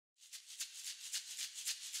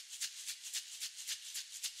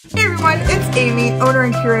Hey everyone, it's Amy, owner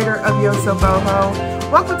and curator of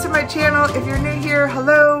YosoBoho. Welcome to my channel. If you're new here,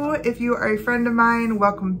 hello. If you are a friend of mine,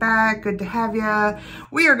 welcome back. Good to have ya.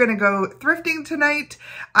 We are gonna go thrifting tonight.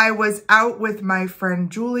 I was out with my friend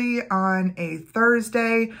Julie on a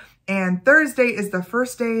Thursday, and Thursday is the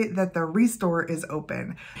first day that the ReStore is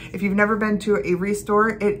open. If you've never been to a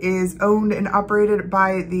ReStore, it is owned and operated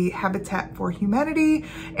by the Habitat for Humanity,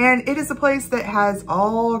 and it is a place that has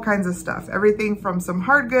all kinds of stuff. Everything from some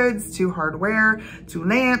hard goods to hardware, to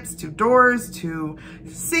lamps, to doors, to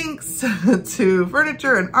sinks, to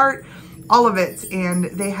furniture and art. All of it, and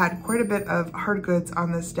they had quite a bit of hard goods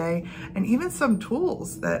on this day and even some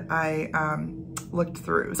tools that I looked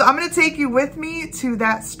through. So I'm gonna take you with me to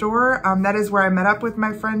that store. That is where I met up with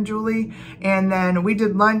my friend Julie, and then we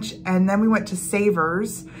did lunch, and then we went to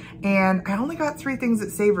SAVERS, and I only got 3 things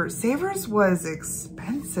at SAVERS. SAVERS was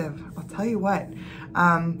expensive, I'll tell you what.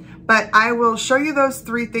 But I will show you those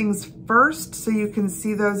 3 things first so you can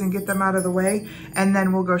see those and get them out of the way, and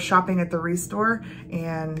then we'll go shopping at the ReStore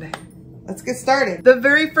and let's get started. The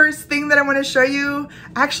very first thing that I want to show you,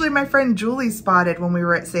 actually my friend Julie spotted when we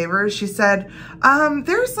were at SAVERS. She said,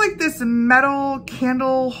 there's like this metal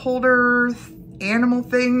candle holder animal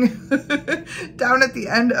thing down at the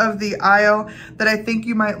end of the aisle that I think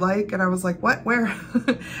you might like. And I was like, what, where?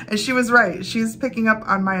 And she was right. She's picking up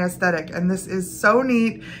on my aesthetic, and this is so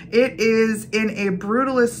neat. It is in a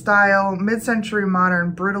brutalist style, mid-century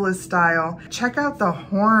modern brutalist style. Check out the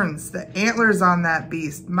horns, the antlers on that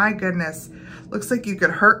beast. My goodness. Looks like you could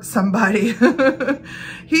hurt somebody.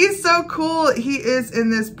 He's so cool. He is in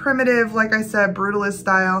this primitive, like I said, brutalist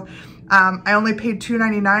style. I only paid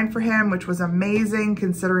 $2.99 for him, which was amazing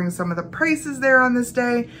considering some of the prices there on this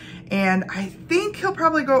day. And I think he'll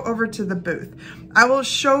probably go over to the booth. I will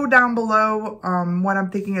show down below what I'm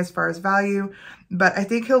thinking as far as value, but I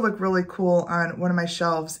think he'll look really cool on one of my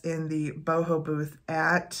shelves in the boho booth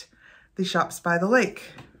at the Shops by the Lake.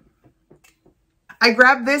 I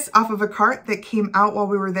grabbed this off of a cart that came out while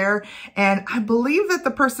we were there, and I believe that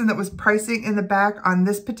the person that was pricing in the back on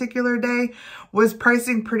this particular day was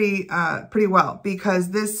pricing pretty well,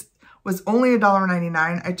 because this was only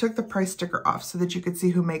 $1.99. I took the price sticker off so that you could see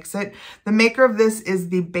who makes it. The maker of this is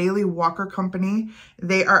the Bailey Walker Company.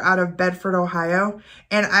 They are out of Bedford, Ohio.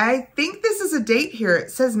 And I think this is a date here. It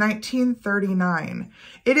says 1939.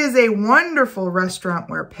 It is a wonderful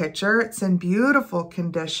restaurantware pitcher. It's in beautiful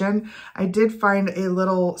condition. I did find a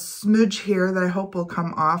little smudge here that I hope will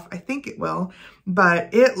come off. I think it will,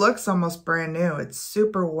 but it looks almost brand new. It's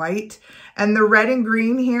super white. And the red and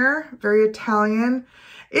green here, very Italian.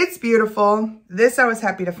 It's beautiful. This I was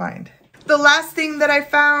happy to find. The last thing that I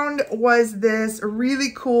found was this really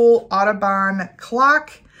cool Audubon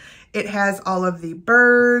clock. It has all of the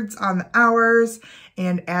birds on the hours,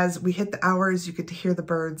 and as we hit the hours, you get to hear the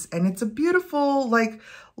birds, and it's a beautiful, like,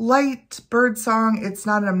 light bird song. It's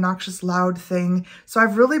not an obnoxious loud thing. So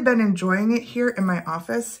I've really been enjoying it here in my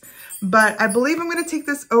office, but I believe I'm going to take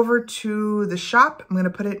this over to the shop. I'm going to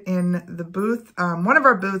put it in the booth, one of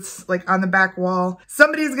our booths, like on the back wall.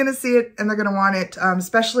 Somebody's going to see it and they're going to want it,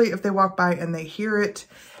 especially if they walk by and they hear it.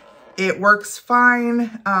 It works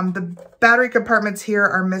fine. The battery compartments here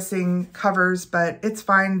are missing covers, but it's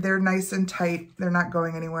fine. They're nice and tight. They're not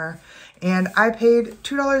going anywhere. And I paid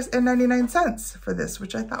 $2.99 for this,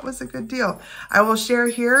 which I thought was a good deal. I will share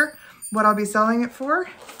here what I'll be selling it for.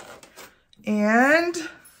 And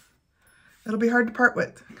it'll be hard to part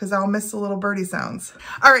with because I'll miss the little birdie sounds.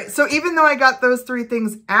 All right, so even though I got those 3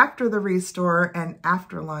 things after the ReStore and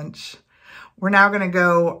after lunch, we're now gonna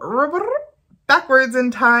go backwards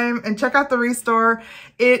in time and check out the ReStore.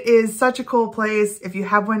 It is such a cool place. If you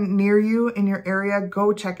have one near you in your area,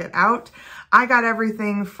 go check it out. I got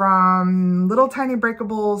everything from little tiny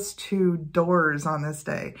breakables to doors on this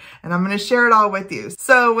day, and I'm gonna share it all with you.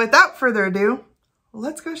 So without further ado,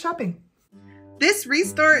 let's go shopping. This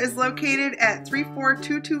ReStore is located at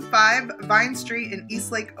 34225 Vine Street in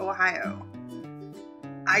Eastlake, Ohio.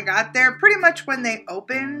 I got there pretty much when they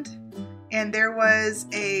opened, and there was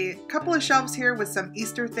a couple of shelves here with some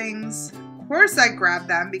Easter things. Of course I grabbed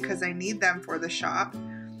them because I need them for the shop.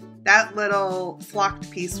 That little flocked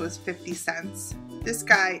piece was 50 cents. This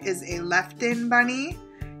guy is a left-in bunny.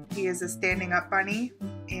 He is a standing up bunny,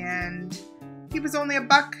 and he was only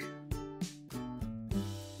 $1.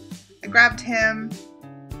 I grabbed him,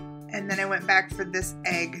 and then I went back for this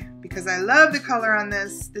egg because I love the color on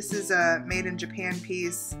this. This is a made in Japan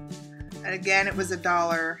piece. And again, it was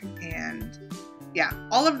 $1, and yeah,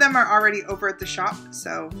 all of them are already over at the shop,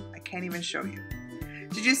 so I can't even show you.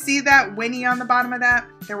 Did you see that Winnie on the bottom of that?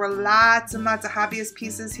 There were lots and lots of hobbyist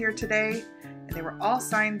pieces here today, and they were all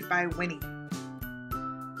signed by Winnie.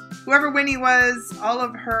 whoever Winnie was, all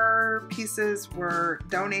of her pieces were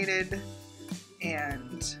donated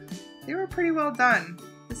and they were pretty well done.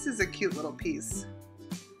 This is a cute little piece.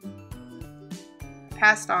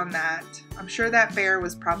 Passed on that. I'm sure that bear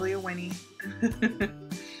was probably a Winnie.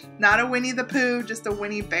 Not a Winnie the Pooh, just a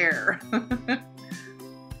Winnie bear.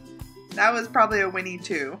 That was probably a Winnie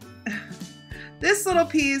too. This little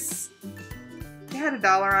piece, it had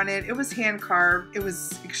 $1 on it. It was hand carved. It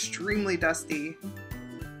was extremely dusty.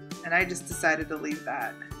 And I just decided to leave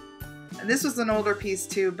that. And this was an older piece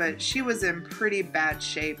too, but she was in pretty bad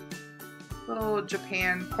shape. Little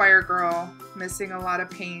Japan choir girl, missing a lot of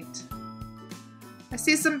paint. I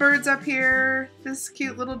see some birds up here. This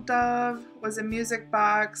cute little dove was a music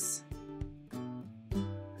box.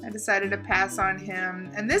 I decided to pass on him.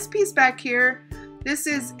 And this piece back here, this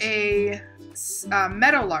is a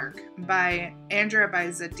Meadowlark by Andrea by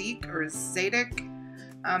Zadik or Zadik.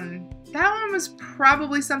 That one was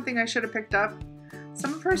probably something I should have picked up.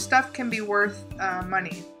 Some of her stuff can be worth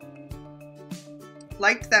money.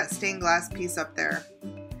 Liked that stained glass piece up there.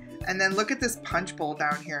 And then look at this punch bowl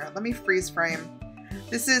down here. Let me freeze frame.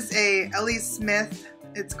 This is a Ellie Smith.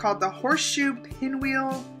 It's called the Horseshoe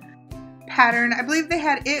Pinwheel pattern. I believe they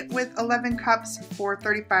had it with 11 cups for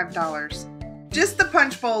 $35. Just the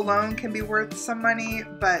punch bowl alone can be worth some money,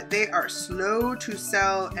 but they are slow to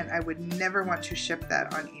sell and I would never want to ship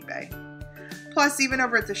that on eBay. Plus, even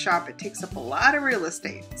over at the shop, it takes up a lot of real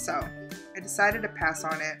estate, so I decided to pass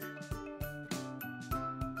on it.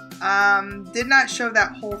 Did not show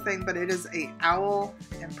that whole thing, but it is a owl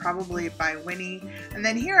and probably by Winnie. And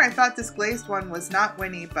then here I thought this glazed one was not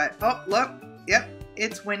Winnie, but oh, look, yep,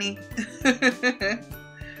 it's Winnie.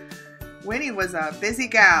 Winnie was a busy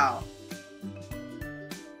gal.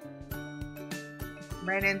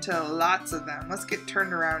 Ran into lots of them. Let's get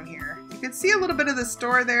turned around here. You can see a little bit of the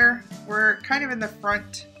store there. We're kind of in the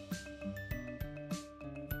front.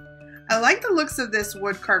 I like the looks of this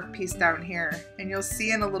wood carved piece down here, and you'll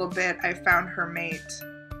see in a little bit I found her mate.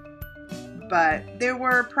 But they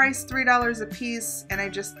were priced $3 a piece, and I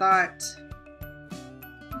just thought,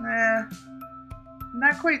 I'm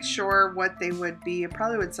not quite sure what they would be. I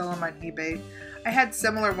probably would sell them on eBay. I had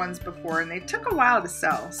similar ones before, and they took a while to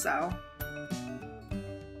sell, so.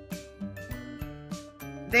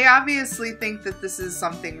 They obviously think that this is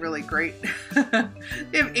something really great.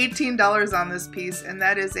 They have $18 on this piece, and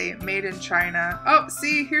that is a made in China. Oh,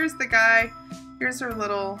 see, here's the guy. Here's her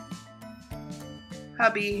little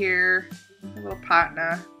hubby here, her little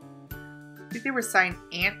partner. I think they were signed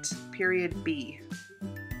Ant period B,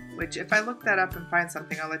 which if I look that up and find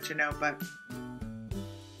something, I'll let you know, but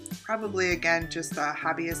probably, again, just a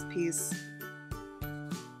hobbyist piece.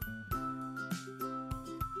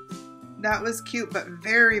 That was cute, but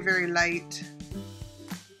very, very light.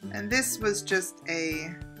 And this was just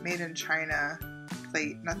a made in China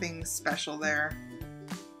plate, nothing special there.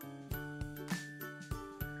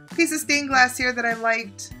 Piece of stained glass here that I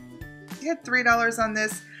liked. It had $3 on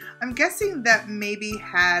this. I'm guessing that maybe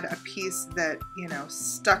had a piece that, you know,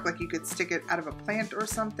 stuck, like you could stick it out of a plant or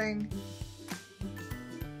something.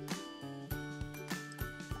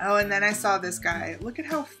 Oh, and then I saw this guy. Look at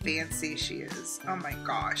how fancy she is. Oh my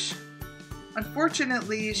gosh.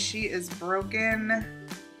 Unfortunately, she is broken,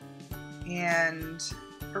 and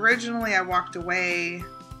originally I walked away.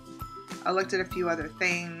 I looked at a few other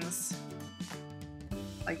things.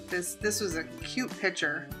 Like this. This was a cute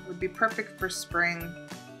picture. It would be perfect for spring.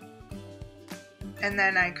 And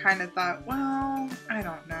then I kind of thought, well, I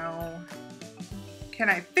don't know. Can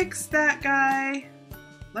I fix that guy?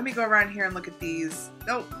 Let me go around here and look at these.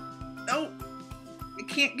 Nope. Nope. I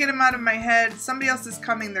can't get him out of my head. Somebody else is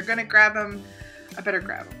coming. They're gonna grab him. I better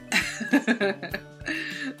grab him.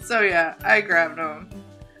 So yeah, I grabbed him.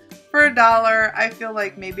 For $1, I feel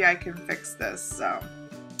like maybe I can fix this. So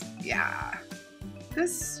yeah,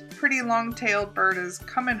 this pretty long-tailed bird is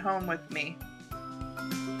coming home with me.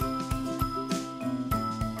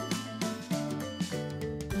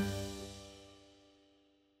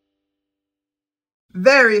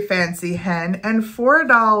 Very fancy hen, and for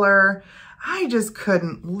 $1, I just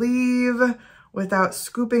couldn't leave without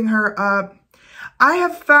scooping her up. I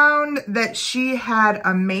have found that she had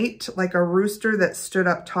a mate, like a rooster that stood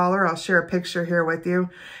up taller. I'll share a picture here with you.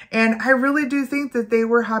 And I really do think that they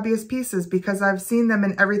were hobbyist pieces because I've seen them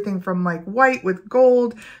in everything from like white with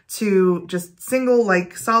gold to just single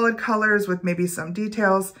like solid colors with maybe some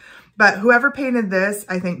details. But whoever painted this,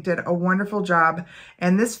 I think, did a wonderful job.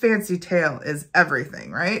 And this fancy tail is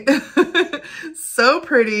everything, right? So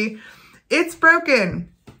pretty. It's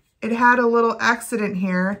broken. It had a little accident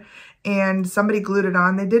here and somebody glued it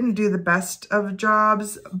on. They didn't do the best of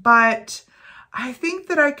jobs, but I think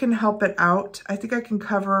that I can help it out. I think I can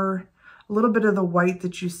cover a little bit of the white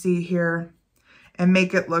that you see here and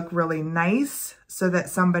make it look really nice so that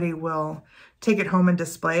somebody will take it home and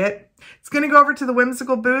display it. It's gonna go over to the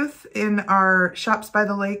whimsical booth in our Shops by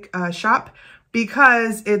the Lake shop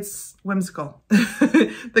because it's whimsical.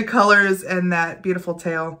 The colors and that beautiful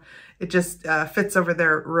tail, it just fits over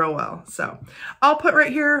there real well. So I'll put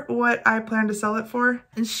right here what I plan to sell it for,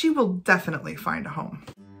 and she will definitely find a home.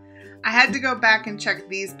 I had to go back and check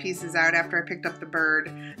these pieces out after I picked up the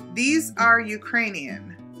bird. These are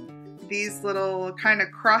Ukrainian. These little kind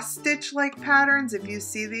of cross stitch like patterns, if you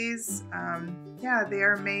see these, yeah, they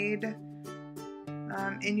are made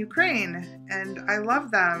in Ukraine, and I love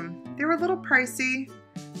them. They were a little pricey.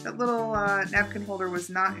 That little napkin holder was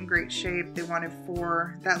not in great shape. They wanted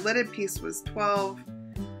 4. That lidded piece was 12.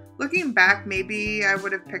 Looking back, maybe I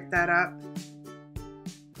would have picked that up,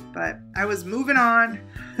 but I was moving on.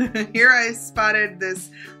 Here I spotted this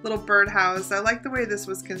little birdhouse. I like the way this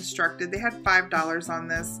was constructed. They had $5 on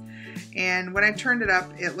this, and when I turned it up,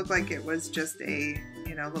 it looked like it was just a,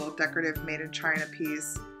 you know, little decorative made in China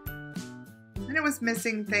piece. And it was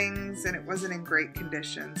missing things, and it wasn't in great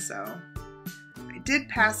condition, so I did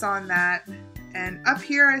pass on that. And up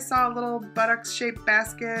here I saw a little buttocks-shaped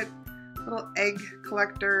basket, little egg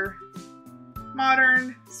collector,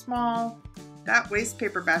 modern, small. That waste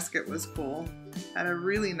paper basket was cool. Had a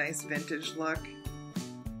really nice vintage look.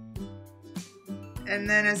 And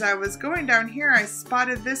then as I was going down here, I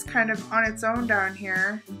spotted this kind of on its own down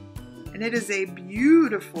here. And it is a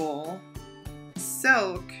beautiful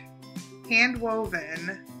silk,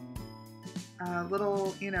 hand-woven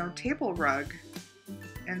little, you know, table rug.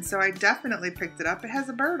 And so I definitely picked it up. It has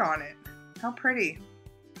a bird on it. How pretty.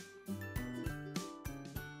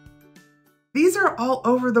 These are all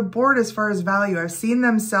over the board as far as value. I've seen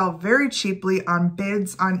them sell very cheaply on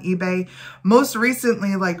bids on eBay, most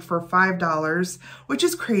recently like for $5, which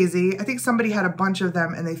is crazy. I think somebody had a bunch of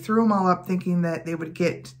them and they threw them all up thinking that they would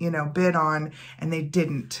get, you know, bid on, and they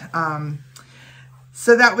didn't.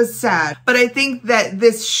 So that was sad. But I think that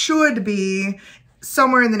this should be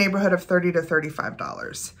somewhere in the neighborhood of $30 to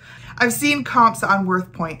 $35. I've seen comps on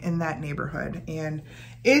Worth Point in that neighborhood, and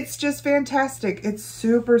it's just fantastic. It's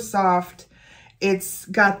super soft. It's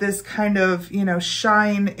got this kind of, you know,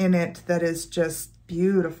 shine in it that is just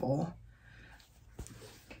beautiful.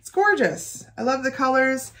 It's gorgeous. I love the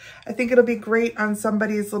colors. I think it'll be great on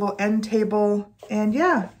somebody's little end table. And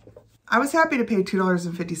yeah, I was happy to pay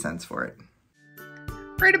 $2.50 for it.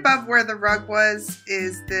 Right above where the rug was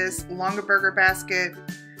is this Longaberger basket.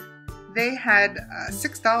 They had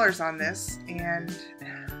 $6 on this, and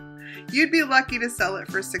you'd be lucky to sell it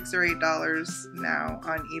for $6 or $8 now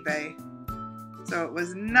on eBay. So it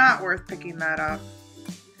was not worth picking that up.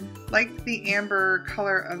 Like the amber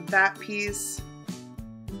color of that piece.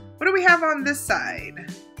 What do we have on this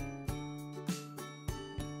side?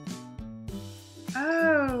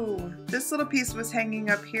 Oh, this little piece was hanging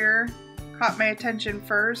up here. Caught my attention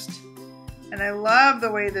first. And I love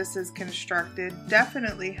the way this is constructed.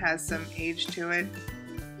 Definitely has some age to it.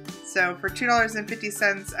 So for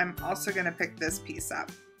 $2.50, I'm also going to pick this piece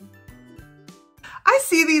up. I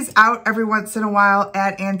see these out every once in a while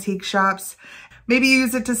at antique shops. Maybe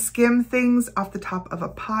use it to skim things off the top of a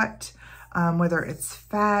pot, whether it's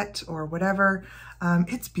fat or whatever.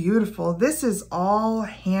 It's beautiful. This is all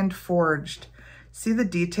hand forged. See the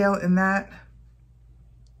detail in that?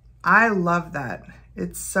 I love that.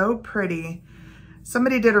 It's so pretty.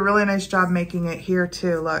 Somebody did a really nice job making it here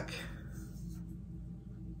too, look.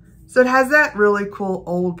 So it has that really cool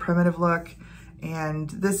old primitive look. And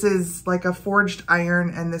this is like a forged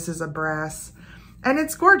iron, and this is a brass. And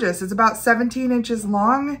it's gorgeous. It's about 17 inches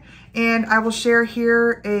long. And I will share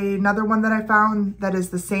here another one that I found that is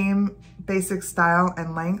the same basic style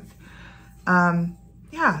and length.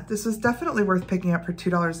 Yeah, this was definitely worth picking up for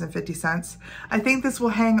 $2.50. I think this will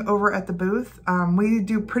hang over at the booth. We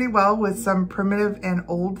do pretty well with some primitive and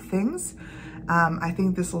old things. I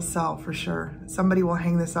think this will sell for sure. Somebody will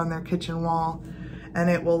hang this on their kitchen wall and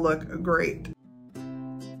it will look great.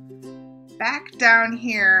 Back down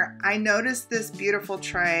here, I noticed this beautiful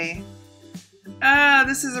tray.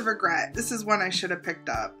 This is a regret. This is one I should have picked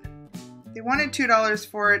up. They wanted $2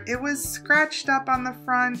 for it. It was scratched up on the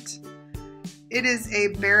front. It is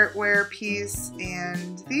a Barrett ware piece,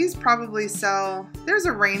 and these probably sell, there's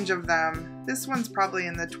a range of them. This one's probably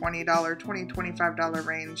in the $20, $25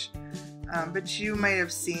 range, but you might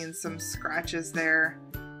have seen some scratches there.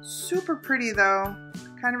 Super pretty though.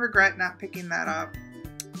 Kind of regret not picking that up.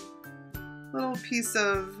 Little piece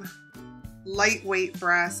of lightweight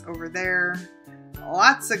brass over there.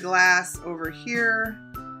 Lots of glass over here.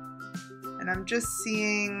 And and I'm just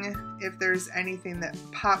seeing if there's anything that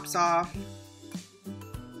pops off.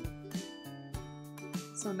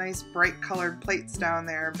 So nice bright colored plates down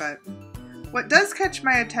there, but what does catch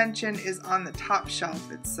my attention is on the top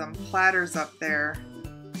shelf. It's some platters up there.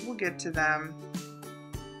 We'll get to them.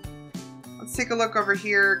 Let's take a look over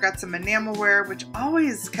here. Got some enamelware, which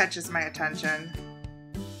always catches my attention.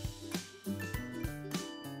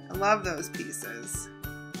 I love those pieces.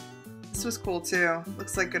 This was cool too.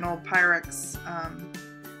 Looks like an old Pyrex,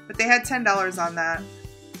 but they had $10 on that.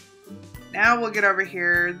 Now we'll get over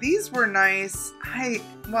here. These were nice.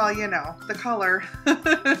 Well, you know, the color.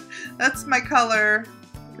 That's my color.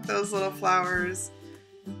 Look at those little flowers.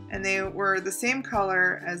 And they were the same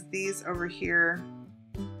color as these over here.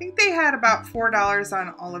 I think they had about $4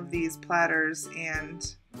 on all of these platters,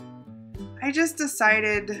 and I just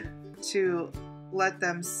decided to let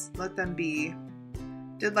them be.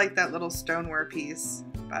 Did like that little stoneware piece,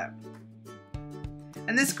 but.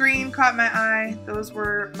 And this green caught my eye. Those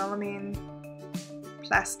were melamine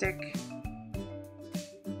plastic.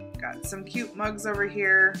 Got some cute mugs over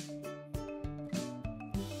here.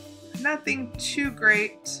 Nothing too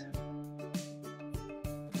great.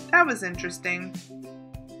 That was interesting.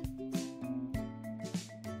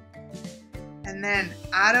 And then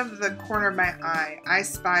out of the corner of my eye, I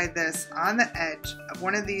spied this on the edge of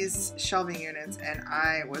one of these shelving units, and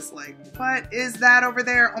I was like, what is that over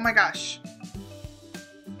there? Oh my gosh.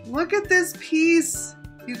 Look at this piece,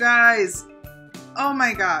 you guys. Oh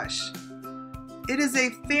my gosh. It is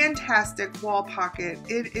a fantastic wall pocket.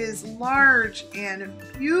 It is large and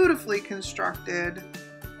beautifully constructed.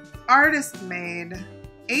 Artist made,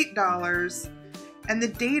 $8. And the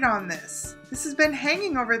date on this. This has been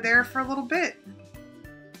hanging over there for a little bit.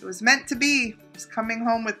 It was meant to be. It's coming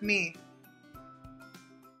home with me.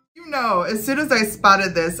 You know, as soon as I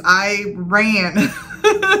spotted this, I ran.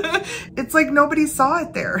 It's like nobody saw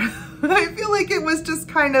it there. I feel like it was just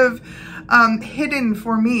kind of hidden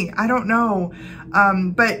for me. I don't know.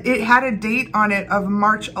 But it had a date on it of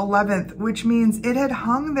March 11th, which means it had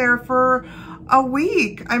hung there for a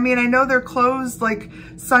week. I mean, I know they're closed like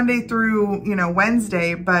Sunday through, you know,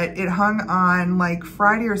 Wednesday, but it hung on like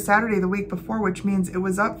Friday or Saturday the week before, which means it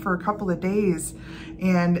was up for a couple of days.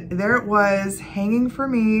 And there it was hanging for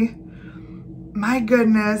me. My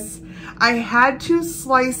goodness. I had to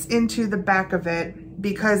slice into the back of it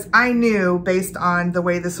because I knew based on the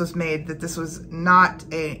way this was made that this was not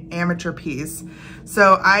an amateur piece.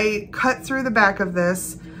 So I cut through the back of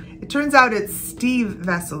this. It turns out it's Steve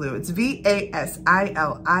Vasilou. It's V-A-S-I-L-I-O-U.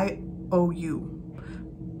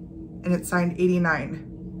 And it's signed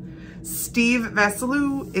 89. Steve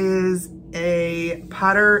Vasilou is a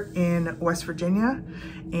potter in West Virginia,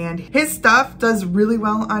 and his stuff does really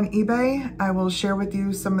well on eBay. I will share with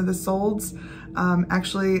you some of the solds.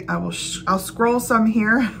 Actually, I'll scroll some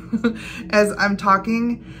here as I'm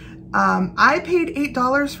talking. I paid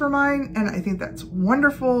 $8 for mine, and I think that's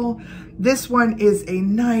wonderful. This one is a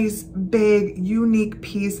nice, big, unique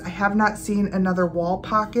piece. I have not seen another wall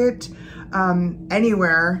pocket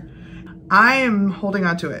anywhere. I am holding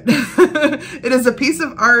on to it. It is a piece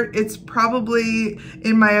of art. It's probably,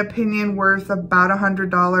 in my opinion, worth about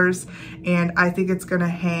 $100, and I think it's gonna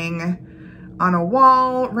hang on a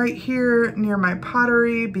wall right here near my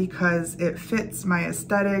pottery because it fits my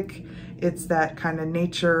aesthetic. It's that kind of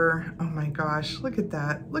nature. Oh my gosh, look at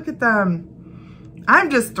that. Look at them. I'm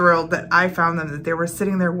just thrilled that I found them, that they were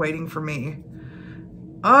sitting there waiting for me.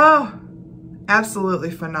 Oh,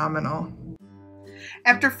 absolutely phenomenal.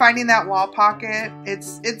 After finding that wall pocket,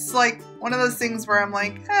 it's like one of those things where I'm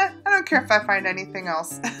like, I don't care if I find anything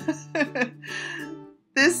else.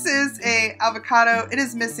 This is a avocado. It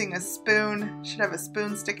is missing a spoon. Should have a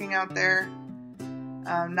spoon sticking out there.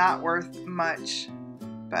 Not worth much,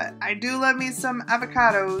 but I do love me some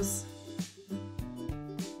avocados.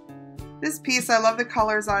 This piece, I love the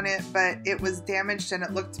colors on it, but it was damaged and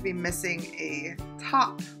it looked to be missing a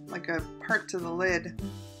top, like a part to the lid.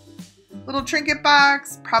 Little trinket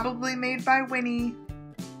box, probably made by Winnie.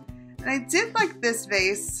 And I did like this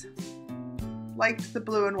vase. Liked the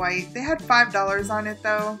blue and white. They had $5 on it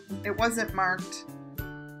though. It wasn't marked,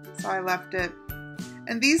 so I left it.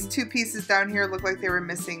 And these two pieces down here look like they were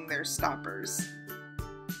missing their stoppers.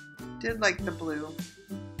 Did like the blue.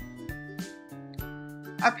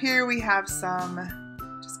 Up here we have some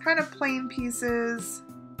just kind of plain pieces.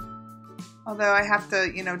 Although I have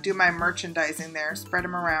to, you know, do my merchandising there, spread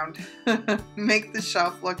them around, make the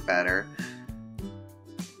shelf look better.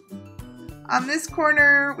 On this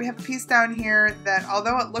corner, we have a piece down here that,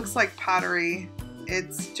 although it looks like pottery,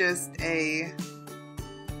 it's just a,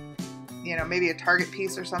 you know, maybe a Target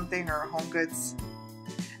piece or something, or a Home Goods.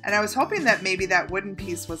 And I was hoping that maybe that wooden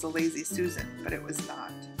piece was a Lazy Susan, but it was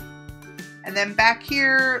not. And then back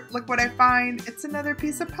here, look what I find. It's another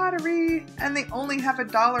piece of pottery, and they only have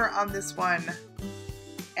 $1 on this one.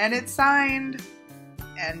 And it's signed.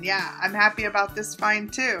 And yeah, I'm happy about this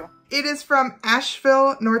find too. It is from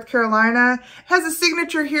Asheville, North Carolina. It has a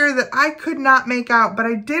signature here that I could not make out, but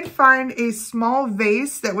I did find a small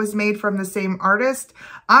vase that was made from the same artist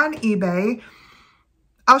on eBay.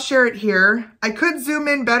 I'll share it here. I could zoom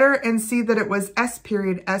in better and see that it was S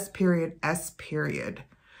period, S period, S period,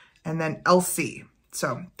 and then LC.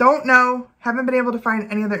 So don't know, haven't been able to find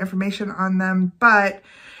any other information on them, but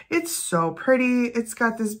it's so pretty. It's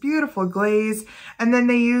got this beautiful glaze, and then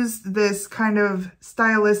they used this kind of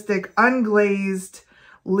stylistic unglazed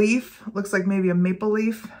leaf. Looks like maybe a maple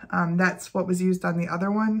leaf. That's what was used on the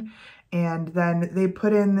other one. And then they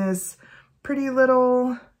put in this pretty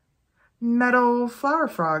little metal flower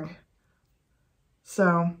frog.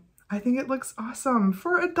 So I think it looks awesome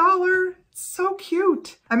for $1. It's so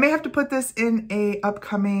cute. I may have to put this in a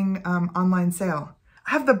upcoming online sale.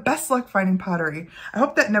 I have the best luck finding pottery. I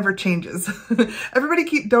hope that never changes. Everybody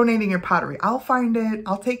keep donating your pottery. I'll find it.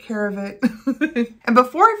 I'll take care of it. And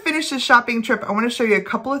before I finish this shopping trip, I want to show you a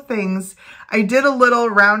couple of things. I did a little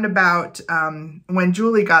roundabout when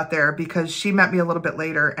Julie got there because she met me a little bit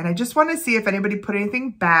later. And I just want to see if anybody put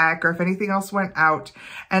anything back or if anything else went out.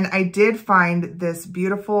 And I did find this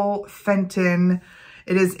beautiful Fenton.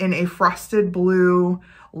 It is in a frosted blue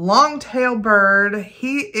long-tail bird.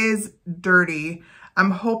 He is dirty.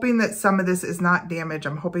 I'm hoping that some of this is not damaged.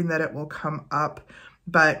 I'm hoping that it will come up,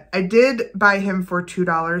 but I did buy him for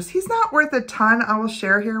 $2. He's not worth a ton. I will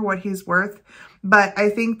share here what he's worth, but I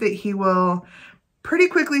think that he will pretty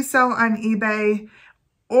quickly sell on eBay,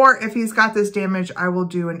 or if he's got this damage, I will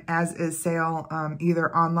do an as-is sale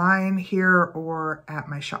either online here or at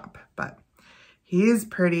my shop, but he's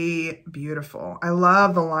pretty beautiful. I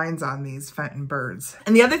love the lines on these Fenton birds.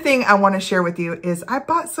 And the other thing I want to share with you is I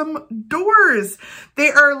bought some doors. They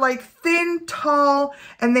are like thin, tall,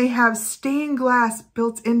 and they have stained glass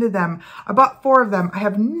built into them. I bought 4 of them. I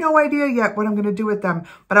have no idea yet what I'm going to do with them,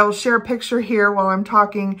 but I will share a picture here while I'm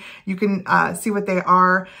talking. You can see what they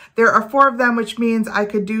are. There are 4 of them, which means I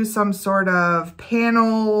could do some sort of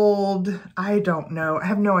paneled, I don't know. I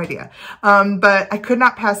have no idea. But I could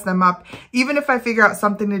not pass them up. Even if I figure out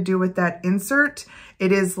something to do with that insert,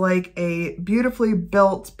 it is like a beautifully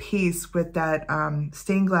built piece with that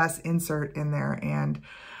stained glass insert in there. And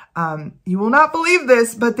you will not believe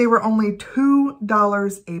this, but they were only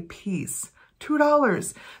 $2 a piece.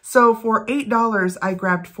 $2. So for $8, I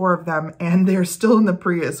grabbed 4 of them, and they're still in the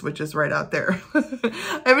Prius, which is right out there.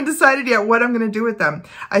 I haven't decided yet what I'm going to do with them.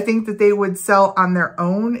 I think that they would sell on their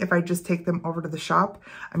own if I just take them over to the shop.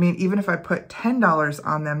 I mean, even if I put $10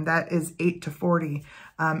 on them, that is $8 to $40.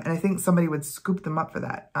 And I think somebody would scoop them up for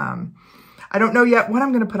that. I don't know yet what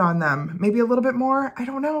I'm going to put on them. Maybe a little bit more. I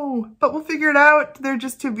don't know, but we'll figure it out. They're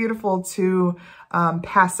just too beautiful to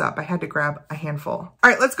pass up. I had to grab a handful. All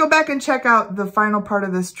right, let's go back and check out the final part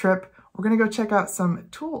of this trip. We're going to go check out some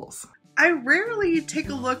tools. I rarely take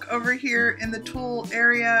a look over here in the tool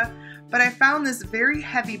area, but I found this very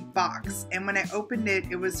heavy box. And when I opened it,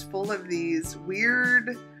 it was full of these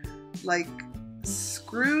weird, like,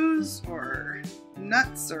 screws or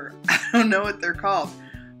nuts, or I don't know what they're called.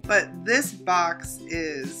 But this box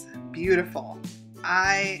is beautiful.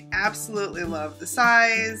 I absolutely love the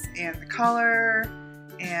size and the color,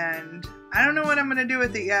 and I don't know what I'm gonna do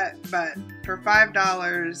with it yet, but for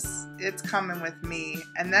 $5, it's coming with me.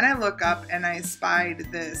 And then I look up and I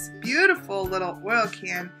spied this beautiful little oil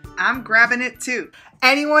can. I'm grabbing it too.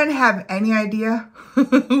 Anyone have any idea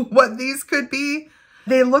what these could be?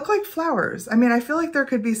 They look like flowers. I mean, I feel like there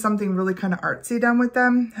could be something really kind of artsy done with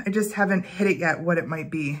them. I just haven't hit it yet what it might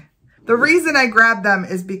be. The reason I grabbed them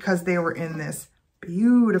is because they were in this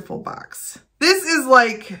beautiful box. This is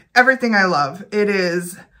like everything I love. It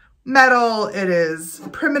is metal. It is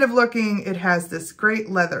primitive looking. It has this great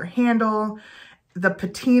leather handle. The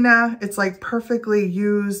patina, it's like perfectly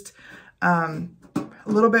used. A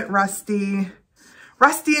little bit rusty.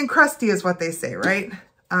 Rusty and crusty is what they say, right?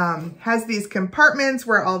 Has these compartments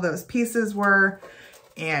where all those pieces were,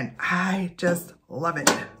 and I just love it.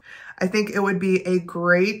 I think it would be a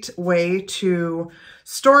great way to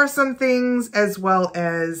store some things as well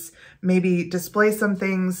as maybe display some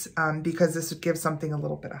things because this would give something a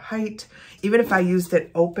little bit of height. Even if I used it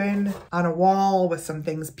open on a wall with some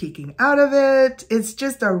things peeking out of it, it's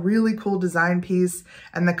just a really cool design piece,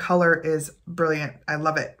 and the color is brilliant. I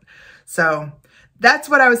love it. So that's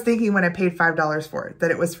what I was thinking when I paid $5 for it,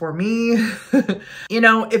 that it was for me. You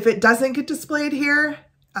know, if it doesn't get displayed here,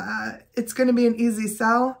 it's going to be an easy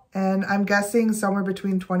sell, and I'm guessing somewhere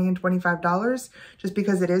between $20 and $25 just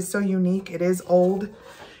because it is so unique. It is old.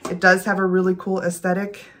 It does have a really cool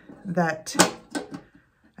aesthetic that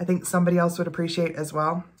I think somebody else would appreciate as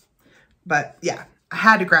well. But yeah, I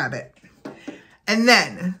had to grab it. And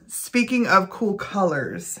then, speaking of cool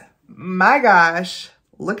colors, my gosh,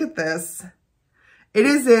 look at this. It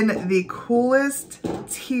is in the coolest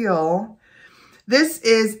teal. This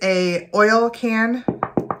is a oil can.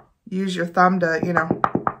 Use your thumb to, you know,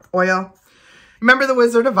 oil. Remember the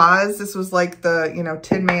Wizard of Oz? This was like the, you know,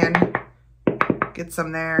 Tin Man. Get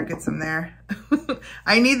some there, get some there.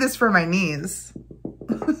 I need this for my knees.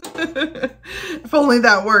 If only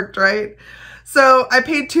that worked, right? So I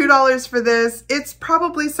paid $2 for this. It's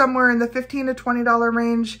probably somewhere in the $15 to $20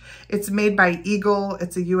 range. It's made by Eagle.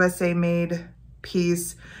 It's a USA made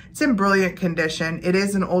piece. It's in brilliant condition. It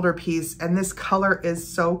is an older piece, and this color is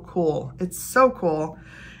so cool. It's so cool.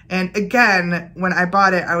 And again, when I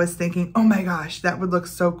bought it, I was thinking, oh my gosh, that would look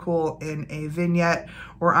so cool in a vignette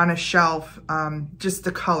or on a shelf. Just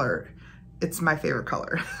the color. It's my favorite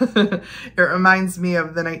color. It reminds me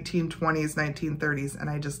of the 1920s, 1930s, and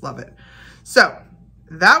I just love it. So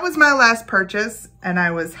that was my last purchase, and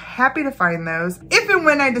I was happy to find those. If and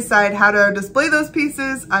when I decide how to display those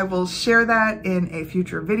pieces, I will share that in a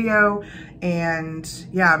future video. And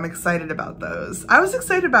yeah, I'm excited about those. I was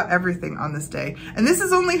excited about everything on this day. And this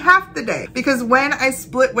is only half the day, because when I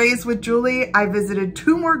split ways with Julie, I visited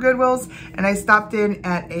 2 more Goodwills, and I stopped in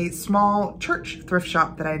at a small church thrift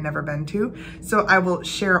shop that I'd never been to. So I will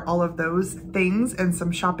share all of those things and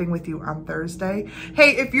some shopping with you on Thursday.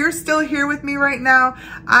 Hey, if you're still here with me right now,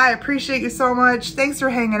 I appreciate you so much. Thanks for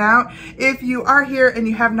hanging out. If you are here and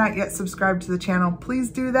you have not yet subscribed to the channel, please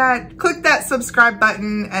do that. Click that subscribe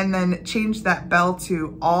button and then change that bell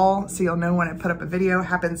to all so you'll know when I put up a video. It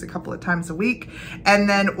happens a couple of times a week. And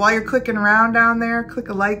then while you're clicking around down there, click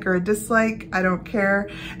a like or a dislike. I don't care.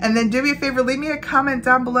 And then do me a favor, leave me a comment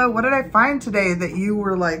down below. What did I find today that you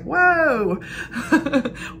were like, whoa,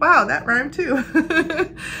 wow, that rhymed too.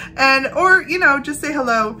 And, or, you know, just say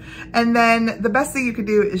hello. And then the best thing you could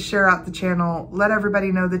do is share out the channel. Let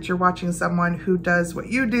everybody know that you're watching someone who does what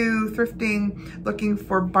you do, thrifting, looking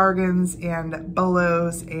for bargains and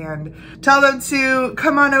bolos, and tell them to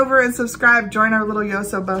come on over and subscribe, join our little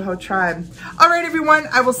YosoBoho tribe. All right, everyone,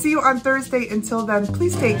 I will see you on Thursday. Until then,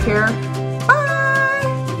 please take care. Bye.